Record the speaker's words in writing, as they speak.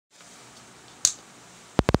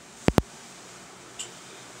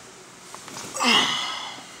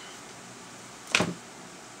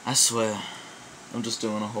I swear, I'm just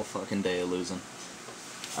doing a whole fucking day of losing.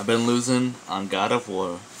 I've been losing on God of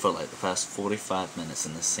War for like the past 45 minutes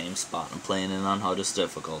in the same spot. I'm playing it on hardest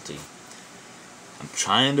difficulty. I'm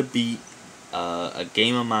trying to beat a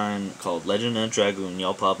game of mine called Legend of Dragoon.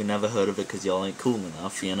 Y'all probably never heard of it because y'all ain't cool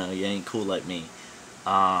enough. You know, you ain't cool like me.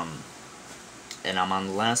 And I'm on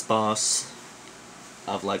the last boss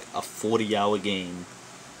of like a 40-hour game.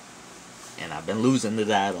 And I've been losing to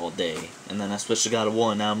that all day. And then I switched to God of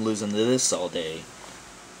War and now I'm losing to this all day.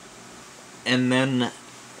 And then,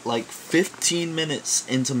 like 15 minutes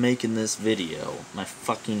into making this video, my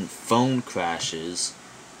fucking phone crashes.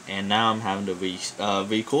 And now I'm having to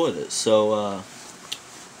record it. So,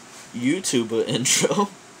 YouTuber intro.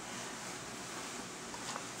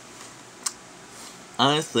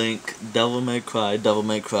 I think Devil May Cry,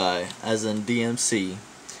 as in DMC,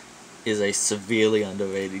 is a severely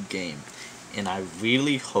underrated game. And I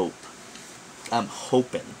really I'm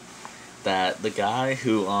hoping that the guy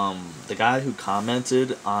who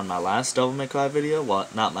commented on my last Devil May Cry video, well,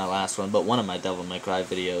 not my last one, but one of my Devil May Cry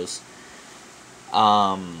videos,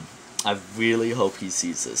 I really hope he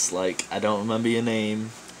sees this. Like, I don't remember your name,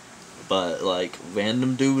 but, like,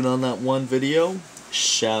 random dude on that one video,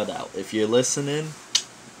 shout out. If you're listening,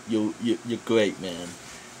 you're great, man.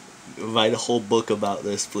 Write a whole book about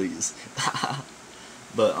this, please.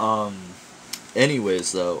 But,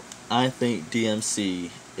 anyways, though, I think DMC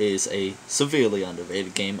is a severely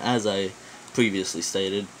underrated game, as I previously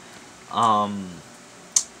stated.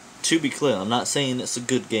 To be clear, I'm not saying it's a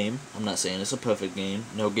good game. I'm not saying it's a perfect game.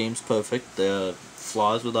 No game's perfect. There are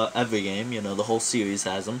flaws with every game. You know, the whole series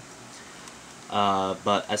has them.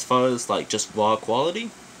 But as far as, like, just raw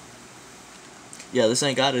quality, yeah, this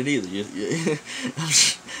ain't got it either.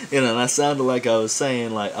 You know, that sounded like I was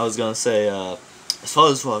saying, like, I was gonna say, as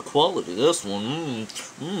far as raw quality, this one,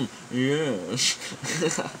 yes.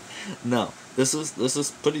 No, this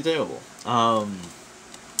is pretty terrible.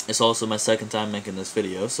 It's also my second time making this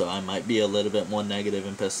video, so I might be a little bit more negative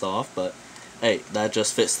and pissed off, but hey, that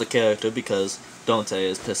just fits the character because Dante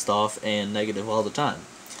is pissed off and negative all the time.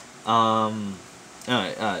 Alright,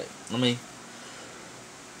 let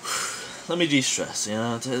me de-stress, you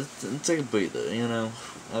know, take a breather, you know,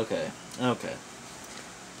 okay.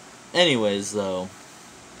 Anyways, though,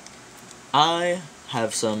 I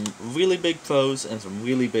have some really big pros and some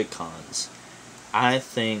really big cons. I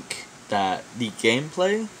think that the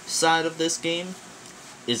gameplay side of this game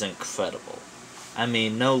is incredible. I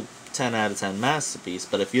mean, no 10 out of 10 masterpiece,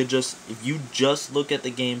 but if you just look at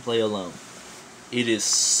the gameplay alone, it is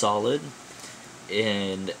solid,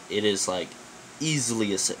 and it is like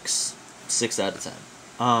easily a 6 out of 10.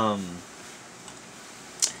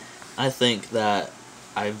 I think that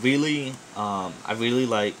I really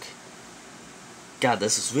like. God,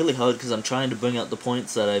 this is really hard because I'm trying to bring out the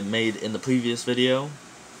points that I made in the previous video.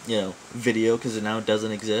 You know, because it now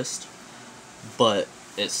doesn't exist. But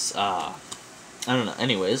it's, I don't know.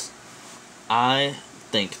 Anyways, I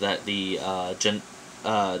think that the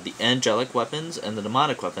angelic weapons and the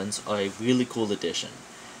demonic weapons are a really cool addition.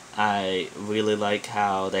 I really like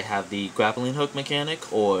how they have the grappling hook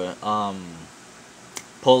mechanic, or,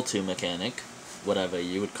 pull-to mechanic, whatever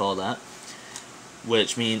you would call that.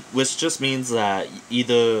 Which just means that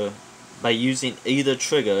either by using either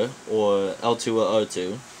trigger or L2 or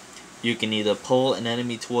R2, you can either pull an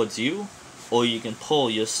enemy towards you, or you can pull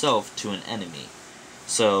yourself to an enemy.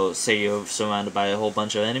 So, say you're surrounded by a whole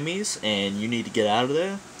bunch of enemies, and you need to get out of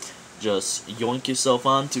there, just yoink yourself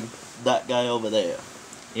onto that guy over there.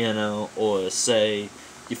 You know, or say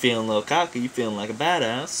you're feeling a little cocky, you're feeling like a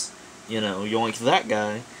badass, you know, yoink that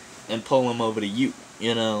guy, and pull him over to you,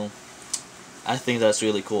 you know. I think that's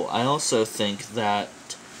really cool. I also think that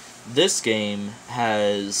this game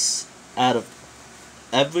has, out of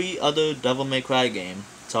every other Devil May Cry game,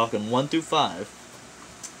 talking 1 through 5,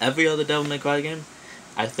 every other Devil May Cry game,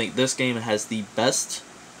 I think this game has the best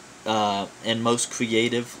and most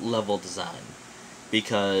creative level design.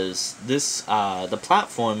 Because this, the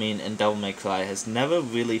platforming in Devil May Cry has never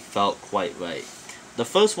really felt quite right. The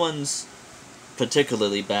first one's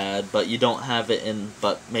particularly bad, but you don't have it in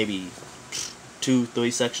but maybe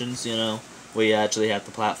 2-3 sections, you know, where you actually have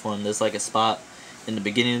to platform. There's like a spot in the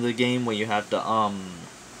beginning of the game where you have to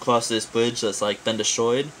cross this bridge that's like been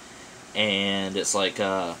destroyed, and it's like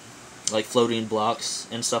floating blocks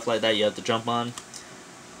and stuff like that you have to jump on.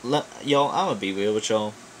 Y'all, I'm gonna be real with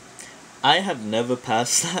y'all. I have never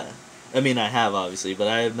passed that. I mean, I have obviously, but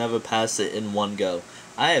I have never passed it in one go.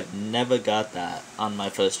 I have never got that on my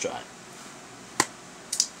first try.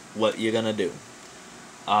 What you're gonna do?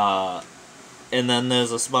 And then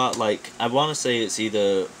there's a spot, like, I want to say it's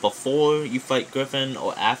either before you fight Griffin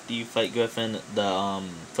or after you fight Griffin the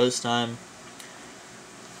first time.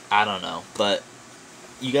 I don't know, but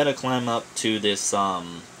you gotta climb up to this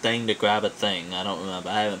thing to grab a thing. I don't remember.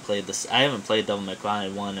 I haven't played Devil May Cry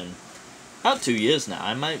 1 in about 2 years now.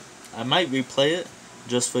 I might replay it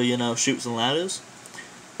just for, you know, shoots and ladders.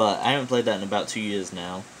 But I haven't played that in about 2 years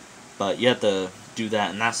now. But you have to do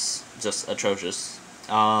that, and that's just atrocious.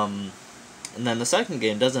 And then the second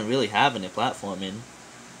game doesn't really have any platforming.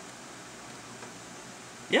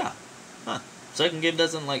 Yeah. Huh. Second game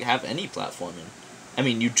doesn't, like, have any platforming. I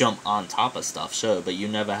mean, you jump on top of stuff, sure, but you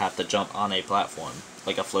never have to jump on a platform.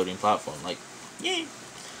 Like a floating platform. Like, yay!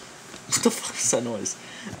 What the fuck is that noise?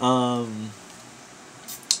 I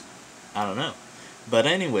don't know. But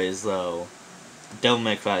anyways, though, Devil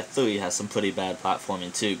May Cry 3 has some pretty bad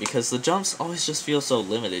platforming, too, because the jumps always just feel so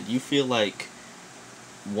limited. You feel like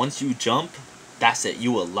once you jump, that's it.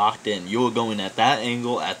 You were locked in. You were going at that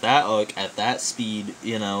angle, at that arc, at that speed,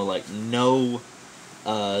 you know, like, no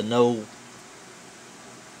room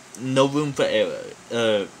for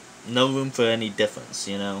error. No room for any difference,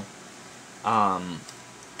 you know.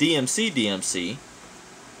 DMC,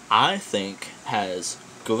 I think, has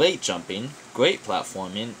great jumping, great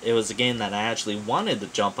platforming. It was a game that I actually wanted to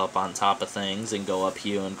jump up on top of things and go up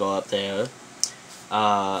here and go up there.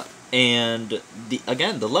 And,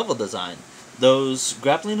 again, the level design. Those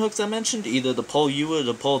grappling hooks I mentioned, either to pull you or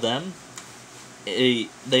to pull them, they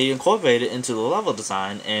incorporate it into the level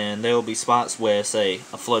design, and there will be spots where, say,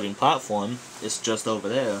 a floating platform is just over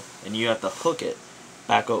there, and you have to hook it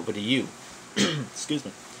back over to you. Excuse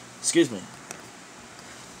me.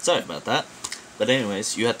 Sorry about that. But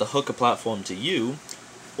anyways, you have to hook a platform to you,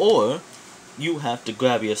 or you have to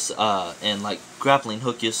grab your and like grappling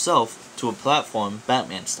hook yourself to a platform,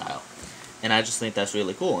 Batman style. And I just think that's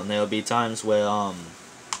really cool. And there'll be times where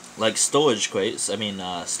like storage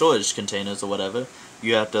containers or whatever,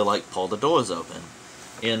 you have to like pull the doors open,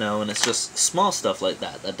 you know, and it's just small stuff like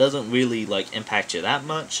that that doesn't really like impact you that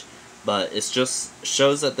much, but it's just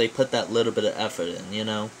shows that they put that little bit of effort in, you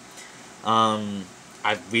know.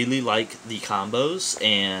 I really like the combos,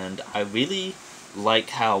 and I really like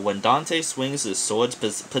how when Dante swings his swords,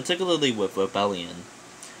 particularly with Rebellion,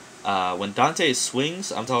 when Dante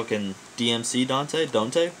swings, I'm talking DMC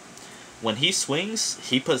Dante, when he swings,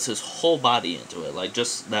 he puts his whole body into it. Like,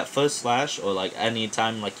 just that first slash, or, like, any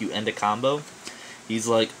time, like, you end a combo, he's,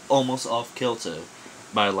 like, almost off kilter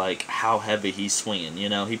by, like, how heavy he's swinging, you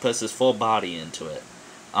know? He puts his full body into it.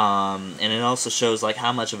 And it also shows, like,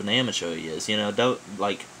 how much of an amateur he is, you know?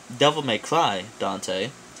 Devil May Cry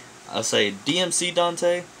Dante, I'll say DMC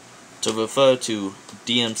Dante to refer to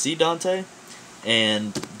DMC Dante,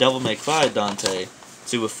 and Devil May Cry Dante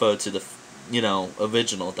to refer to the, you know,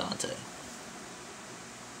 original Dante.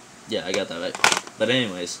 Yeah, I got that right. But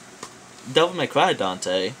anyways, Devil May Cry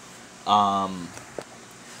Dante,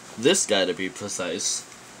 this guy to be precise,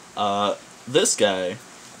 this guy,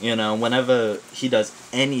 you know, whenever he does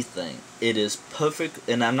anything, it is perfect,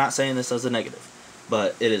 and I'm not saying this as a negative,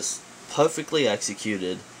 but it is perfectly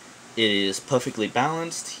executed, it is perfectly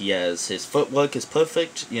balanced, his footwork is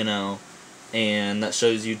perfect, you know, and that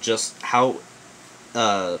shows you just how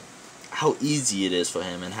easy it is for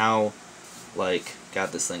him, and how, like,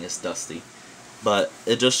 God, this thing is dusty, but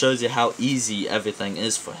it just shows you how easy everything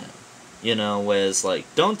is for him, you know, whereas, like,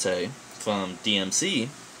 Dante from DMC,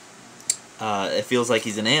 it feels like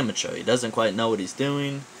he's an amateur. He doesn't quite know what he's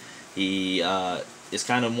doing, he is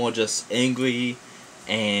kind of more just angry,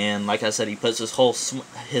 and like I said, he puts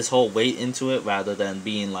his whole weight into it, rather than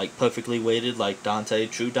being, like, perfectly weighted like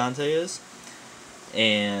true Dante is.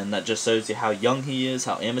 And that just shows you how young he is,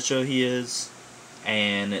 how amateur he is,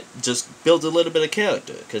 and it just builds a little bit of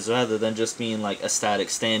character, because rather than just being like a static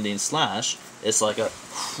standing slash, it's like a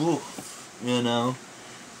whew, you know,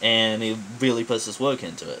 and he really puts his work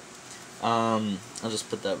into it. I'll just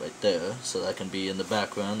put that right there so that can be in the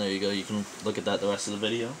background. There you go, you can look at that the rest of the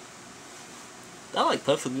video. That, like,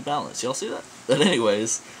 perfectly balanced, y'all see that? But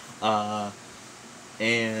anyways,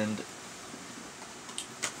 and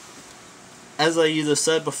as I either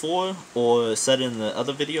said before, or said in the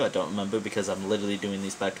other video, I don't remember because I'm literally doing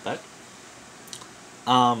these back to back,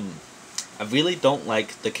 I really don't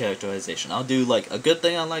like the characterization. I'll do, like, a good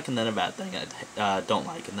thing I like, and then a bad thing I don't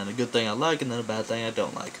like, and then a good thing I like, and then a bad thing I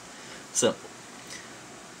don't like. Simple.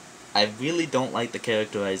 I really don't like the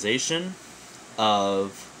characterization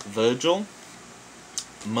of Virgil.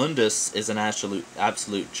 Mundus is an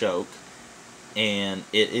absolute joke. And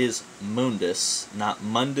it is Mundus, not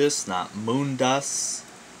Mundus, not Mundus.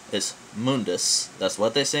 It's Mundus. That's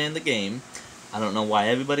what they say in the game. I don't know why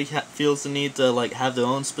everybody feels the need to like have their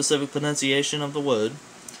own specific pronunciation of the word.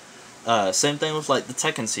 Same thing with like the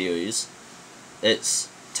Tekken series. It's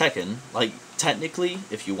Tekken. Like technically,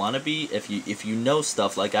 if you want to be, if you know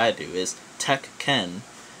stuff like I do, is Tekken.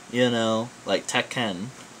 You know, like Tekken.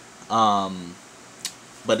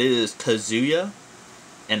 But it is Kazuya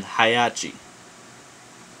and Hayachi.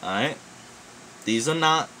 Alright? These are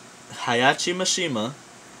not Hayachi Mishima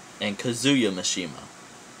and Kazuya Mishima.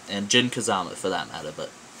 And Jin Kazama, for that matter, but,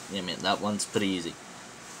 I mean, that one's pretty easy.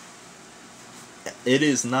 It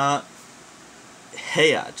is not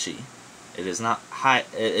Hayachi. It is not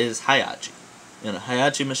it is Hayachi. You know,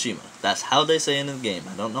 Hayachi Mishima. That's how they say it in the game.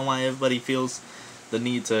 I don't know why everybody feels the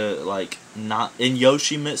need to, like, not... In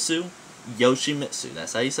Yoshimitsu,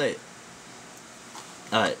 that's how you say it.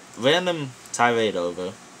 Alright, random tirade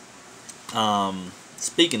over.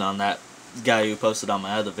 Speaking on that guy who posted on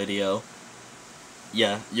my other video,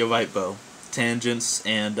 yeah, you're right, bro. Tangents,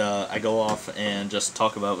 and I go off and just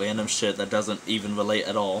talk about random shit that doesn't even relate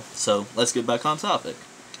at all. So, let's get back on topic.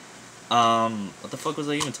 What the fuck was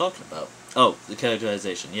I even talking about? Oh, the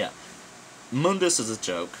characterization, yeah. Mundus is a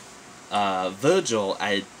joke. Virgil,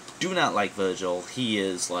 I do not like Virgil. He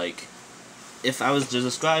is, like, if I was to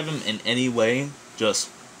describe him in any way, just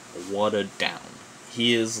watered down.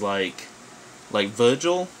 He is, like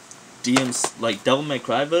Virgil, DMC, like, Devil May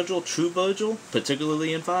Cry Virgil, true Virgil,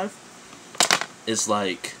 particularly in 5, is,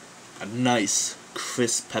 like, a nice,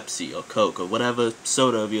 crisp Pepsi or Coke or whatever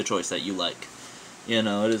soda of your choice that you like. You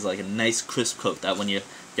know, it is, like, a nice, crisp Coke that when you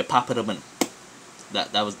pop it open,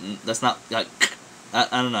 that's not, like, I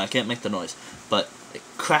don't know, I can't make the noise, but it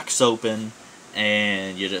cracks open,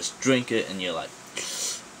 and you just drink it, and you're like,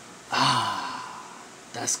 ah,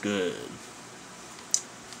 that's good.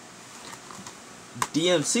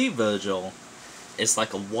 DMC Virgil is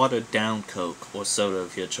like a watered down Coke or soda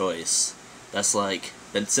of your choice. That's like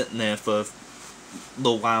been sitting there for a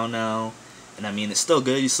little while now, and I mean it's still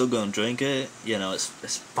good. You still gonna drink it. You know it's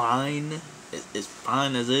fine. It's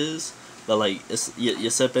fine as is. But like it's you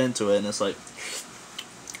sip into it and it's like,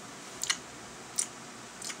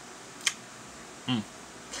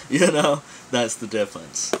 you know, that's the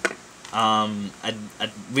difference. I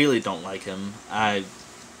really don't like him. I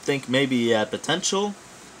think maybe he had potential,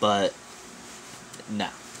 but nah.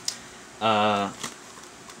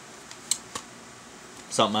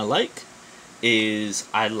 Something I like is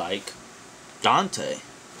I like Dante.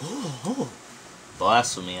 Oh,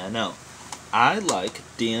 blasphemy, I know. I like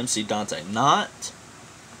DMC Dante, not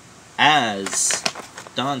as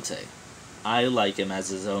Dante. I like him as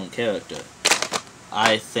his own character.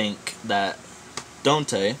 I think that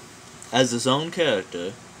Dante, as his own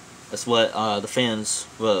character, that's what the fans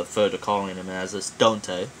refer to calling him as, is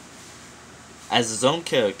Dante, as his own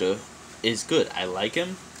character, is good. I like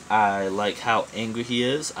him. I like how angry he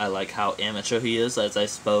is. I like how amateur he is, as I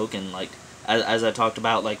spoke, and like as I talked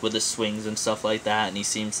about, like with his swings and stuff like that, and he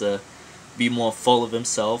seems to be more full of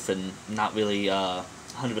himself and not really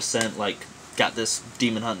 100% like got this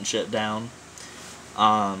demon hunting shit down.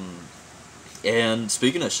 And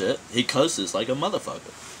speaking of shit, he curses like a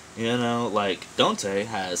motherfucker. You know, like Dante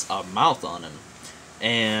has a mouth on him,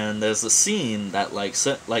 and there's a scene that like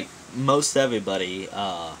most everybody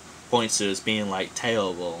points to as being like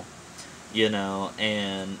terrible, you know,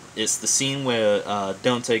 and it's the scene where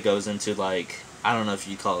Dante goes into like, I don't know if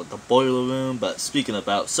you call it the boiler room, but speaking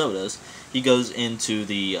about sodas, he goes into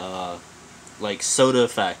the like soda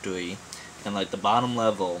factory and like the bottom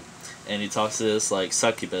level, and he talks to this like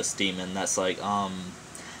succubus demon that's like,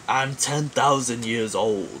 I'm 10,000 years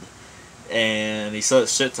old, and he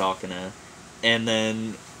starts shit talking her, and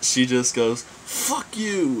then she just goes, fuck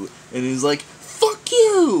you, and he's like, fuck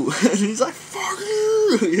you, and he's like, fuck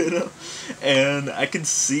you, you know, and I can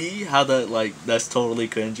see how that, like, that's totally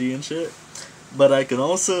cringy and shit, but I can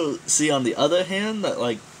also see on the other hand that,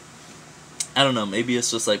 like, I don't know, maybe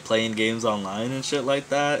it's just, like, playing games online and shit like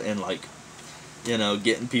that, and, like, you know,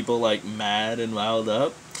 getting people, like, mad and riled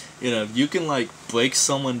up. You know, if you can, like, break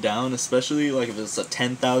someone down, especially, like, if it's a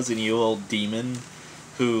 10,000-year-old demon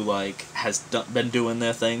who, like, has been doing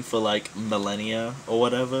their thing for, like, millennia or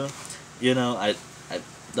whatever, you know,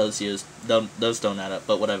 those don't add up,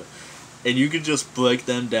 but whatever. And you can just break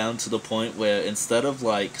them down to the point where instead of,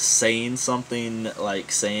 like, saying something,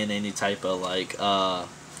 like, saying any type of, like,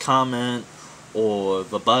 comment or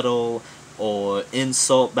rebuttal or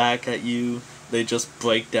insult back at you, they just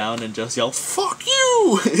break down and just yell, fuck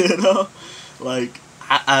you, you know, like,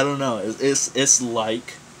 I don't know, it's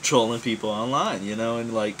like trolling people online, you know,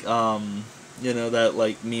 and like, you know, that,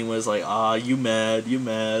 like, meme was like, you mad, you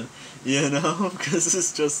know, because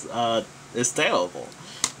it's just, it's terrible,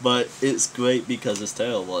 But it's great because it's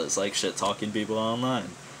terrible. It's like shit talking people online.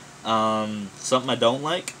 Something I don't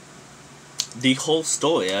like, the whole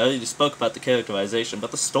story. I already spoke about the characterization, but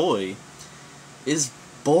the story is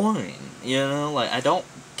boring. You know, like, I don't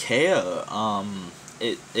care.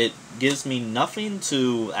 It gives me nothing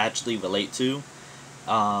to actually relate to.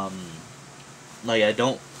 Like, I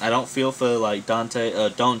don't feel for, like, Dante. I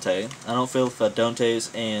don't feel for Dante's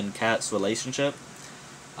and Kat's relationship.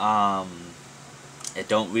 I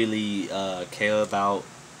don't really care about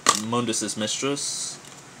Mundus's mistress.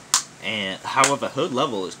 And however, her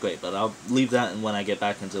level is great, but I'll leave that when I get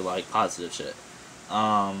back into, like, positive shit.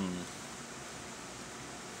 And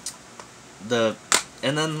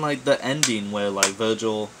then, like, the ending where, like,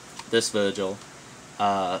 Virgin,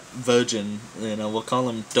 you know, we'll call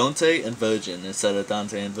him Dante and Virgin instead of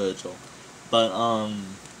Dante and Virgil. But,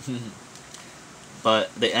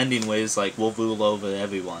 but the ending where it's like, we'll rule over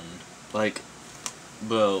everyone. Like,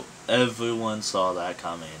 bro, everyone saw that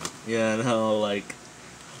coming. You know, like,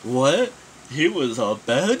 what? He was a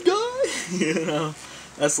bad guy? You know?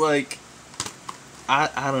 That's like,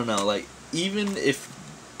 I don't know, like, even if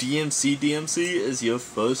DMC is your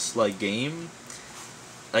first, like, game,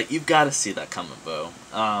 like, you've got to see that coming, bro.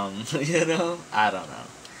 You know? I don't know.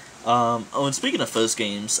 Oh, and speaking of first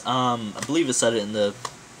games, I believe it said it in the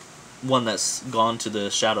one that's gone to the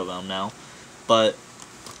Shadow Realm now, but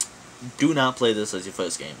do not play this as your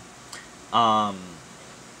first game.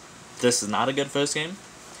 This is not a good first game.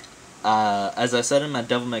 As I said in my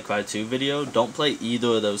Devil May Cry 2 video, don't play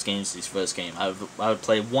either of those games as your first game. I would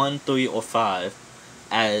play 1, 3, or 5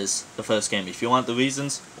 as the first game. If you want the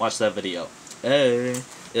reasons, watch that video. Hey,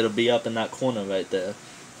 it'll be up in that corner right there.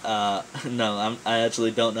 No, I actually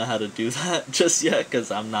don't know how to do that just yet, because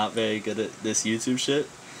I'm not very good at this YouTube shit.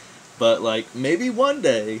 But, like, maybe one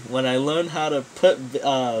day, when I learn how to put,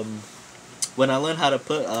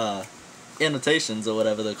 annotations or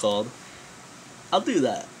whatever they're called, I'll do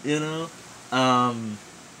that, you know?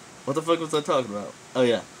 What the fuck was I talking about? Oh,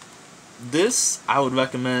 yeah. This, I would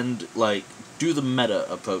recommend, like, do the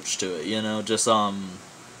meta approach to it, you know? Just,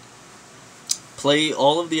 play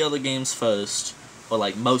all of the other games first, or,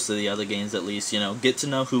 like, most of the other games at least, you know? Get to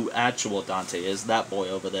know who actual Dante is, that boy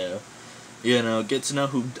over there. You know, get to know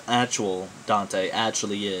who actual Dante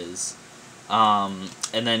actually is. And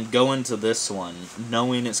then go into this one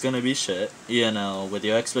knowing it's gonna be shit, you know, with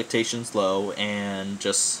your expectations low, and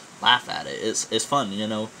just laugh at it. It's fun, you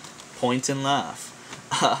know, point and laugh.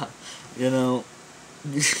 You know.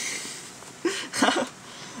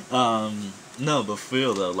 No, but for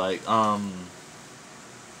real though, like,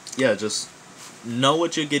 yeah, just know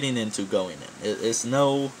what you're getting into going in. It's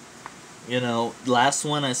no, you know, last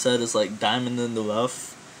one I said is like diamond in the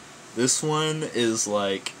rough. This one is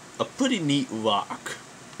like a pretty neat rock,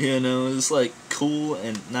 you know. It's like cool,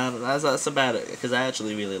 and now that's about it, because I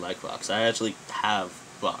actually really like rocks. I actually have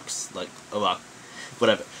rocks, like a rock,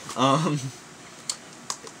 whatever.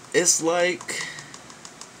 It's like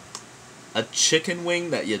a chicken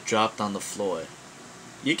wing that you dropped on the floor.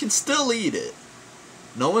 You can still eat it.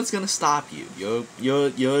 No one's gonna stop you.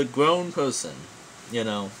 You're a grown person, you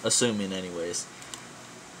know, assuming anyways.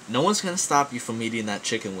 No one's gonna stop you from eating that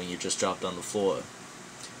chicken wing you just dropped on the floor.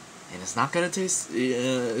 And it's not gonna taste,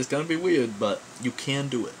 it's gonna be weird, but you can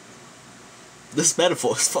do it. This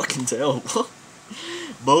metaphor is fucking terrible.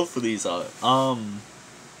 Both of these are.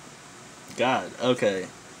 God, okay.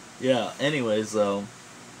 Yeah, anyways, though.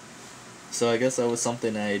 So I guess that was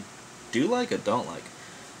something I do like or don't like.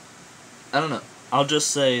 I don't know. I'll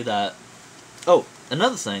just say that. Oh,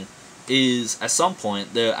 another thing is, at some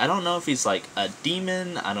point there, I don't know if he's like a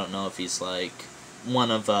demon. I don't know if he's like one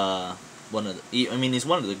of the. I mean, he's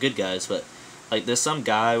one of the good guys, but like there's some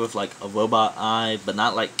guy with like a robot eye, but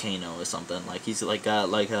not like Kano or something. Like he's like got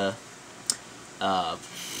like a.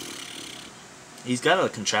 He's got a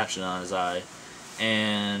contraption on his eye,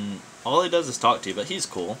 and all he does is talk to you. But he's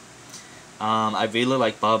cool. I really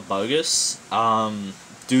like Bob Burgess.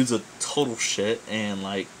 Dude's a total shit, and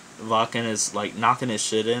like knocking his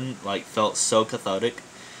shit in like felt so cathartic,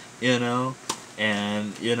 you know.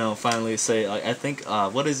 And you know, finally say, like, I think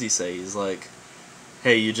what does he say? He's like,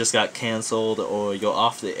 hey, you just got canceled, or you're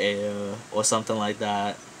off the air, or something like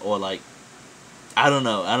that, or like, I don't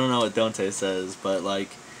know what Dante says, but like,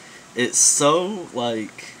 it's so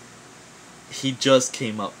like he just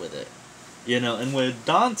came up with it, you know. And with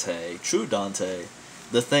Dante, true Dante,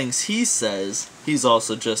 the things he says, he's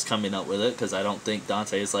also just coming up with it, because I don't think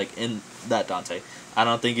Dante is like in that Dante. I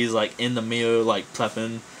don't think he's like in the mirror like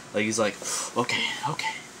prepping. Like he's like, okay,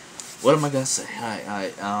 what am I gonna say?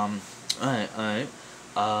 Alright.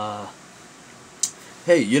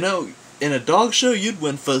 Hey, you know, in a dog show, you'd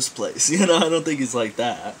win first place. You know, I don't think he's like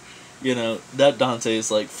that. You know, that Dante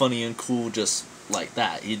is like funny and cool just like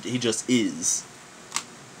that. He just is.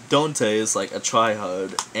 Dante is like a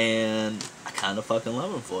tryhard, and I kind of fucking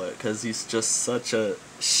love him for it, because he's just such a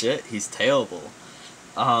shit. He's terrible.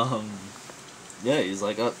 Yeah, he's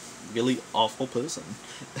like a really awful person.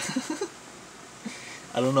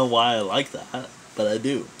 I don't know why I like that, but I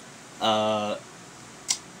do.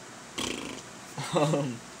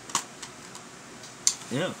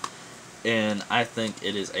 Yeah, and I think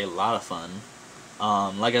it is a lot of fun.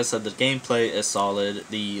 Like I said, the gameplay is solid,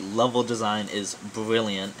 the level design is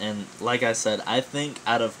brilliant, and like I said, I think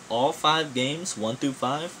out of all 5 games, 1 through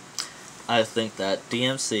 5, I think that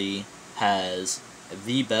DMC has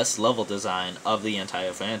the best level design of the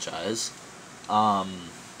entire franchise.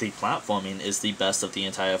 The platforming is the best of the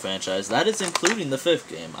entire franchise. That is including the 5th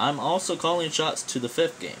game. I'm also calling shots to the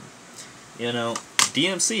 5th game. You know,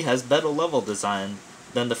 DMC has better level design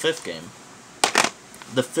than the 5th game.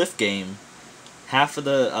 The 5th game, half of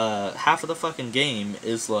the fucking game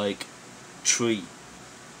is like tree.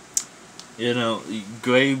 You know,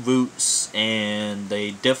 gray roots, and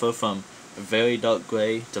they differ from very dark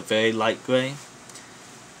gray to very light gray.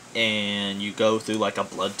 And you go through like a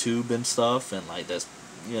blood tube and stuff, and like this,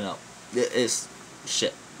 you know, it's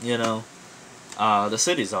shit. You know, the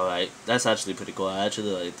city's alright. That's actually pretty cool. I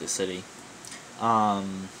actually like the city.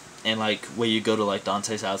 And like where you go to like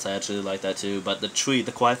Dante's house, I actually like that too. But the tree,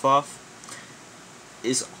 the Qyphoth,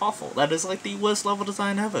 is awful. That is like the worst level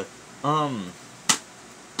design ever.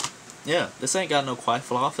 Yeah, this ain't got no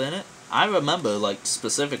Qyphoth in it. I remember like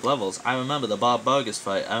specific levels. I remember the Bob Burgers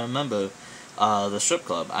fight. I remember the strip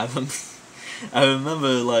club. I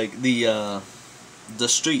remember like the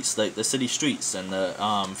streets, like the city streets, and the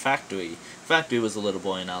factory. Factory was a little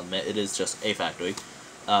boring, I'll admit. It is just a factory.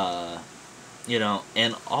 You know,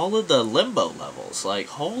 and all of the limbo levels, like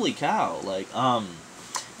holy cow, like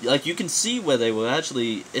you can see where they were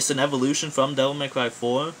actually. It's an evolution from Devil May Cry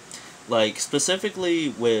 4, like specifically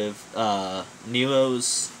with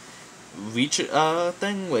Nero's reach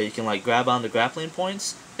thing, where you can like grab onto grappling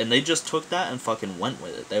points, and they just took that and fucking went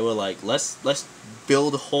with it. They were like, let's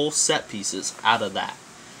build whole set pieces out of that,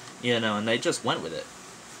 you know, and they just went with it.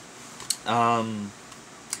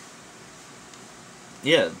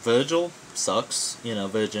 Yeah, Virgil sucks, you know,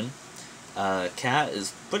 Virgin. Cat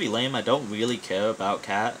is pretty lame. I don't really care about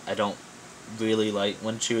Cat. I don't really like,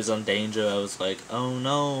 when she was on danger, I was like, oh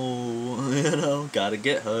no, you know, gotta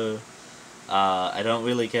get her. I don't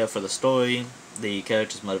really care for the story. The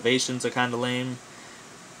character's motivations are kinda lame.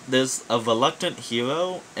 There's a reluctant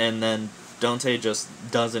hero, and then Dante just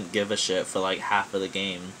doesn't give a shit for like half of the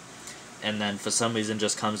game. And then for some reason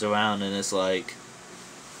just comes around and is like,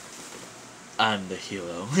 I'm the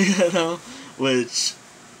hero, you know? Which,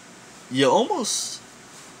 you almost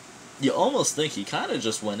think he kind of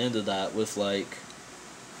just went into that with like,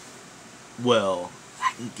 well,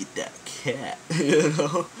 I can get that cat, you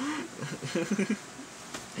know?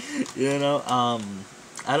 You know, I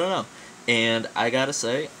don't know. And I gotta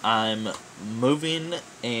say, I'm moving,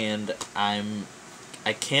 and I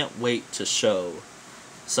can't wait to show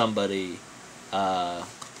somebody,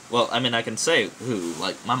 well, I mean, I can say who,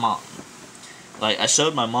 like, my mom. Like, I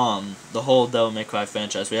showed my mom the whole Devil May Cry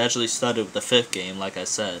franchise. We actually started with the 5th game, like I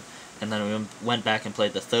said, and then we went back and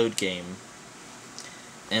played the 3rd game,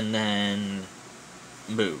 and then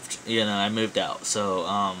moved. You know, I moved out, so,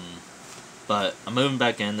 but I'm moving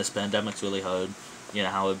back in. This pandemic's really hard. You know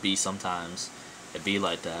how it be sometimes. It be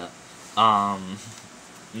like that. No,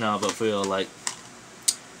 but for real, like,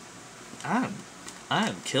 I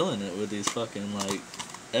am killing it with these fucking, like,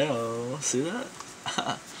 ew, see that?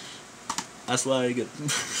 That's why I get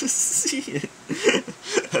see it.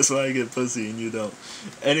 That's why I get pussy and you don't.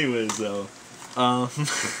 Anyways, though,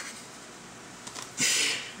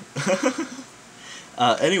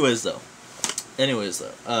 anyways, though,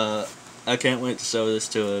 I can't wait to show this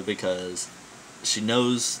to her, because she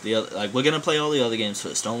knows the other. Like, we're gonna play all the other games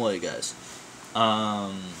first. Don't worry, guys.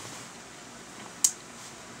 But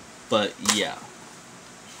yeah.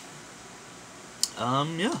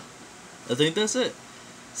 Yeah. I think that's it.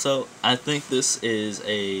 So, I think this is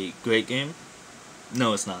a great game.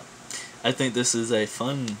 No, it's not. I think this is a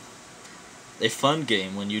fun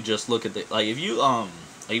game when you just look at the, like, if you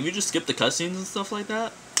just skip the cutscenes and stuff like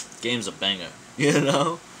that, game's a banger, you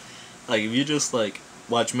know? Like, if you just, like,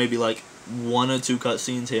 watch maybe, like, 1 or 2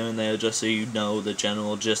 cutscenes here and there just so you know the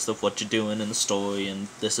general gist of what you're doing in the story and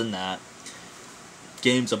this and that,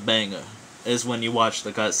 game's a banger. Is when you watch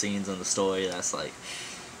the cutscenes and the story, that's like,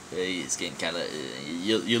 hey, it's getting kind of,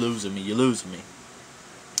 you're losing me.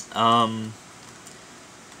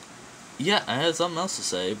 yeah, I had something else to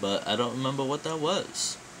say, but I don't remember what that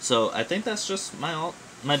was. So I think that's just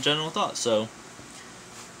my general thoughts. So,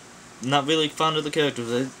 not really fond of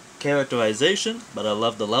the characterization, but I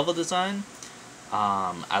love the level design.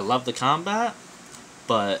 I love the combat,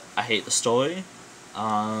 but I hate the story.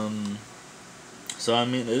 So I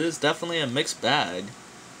mean, it is definitely a mixed bag.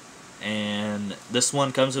 And this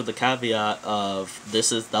one comes with the caveat of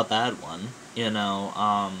this is the bad one. You know,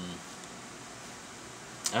 I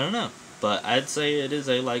don't know. But I'd say it is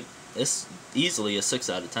it's easily a 6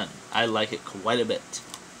 out of 10. I like it quite a bit.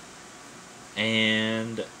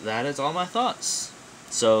 And that is all my thoughts.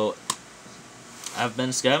 So, I've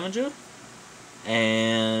been Scavenger,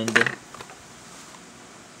 and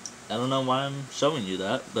I don't know why I'm showing you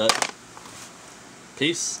that, but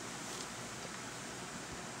peace.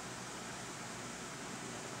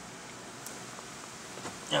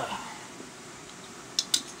 Ugh.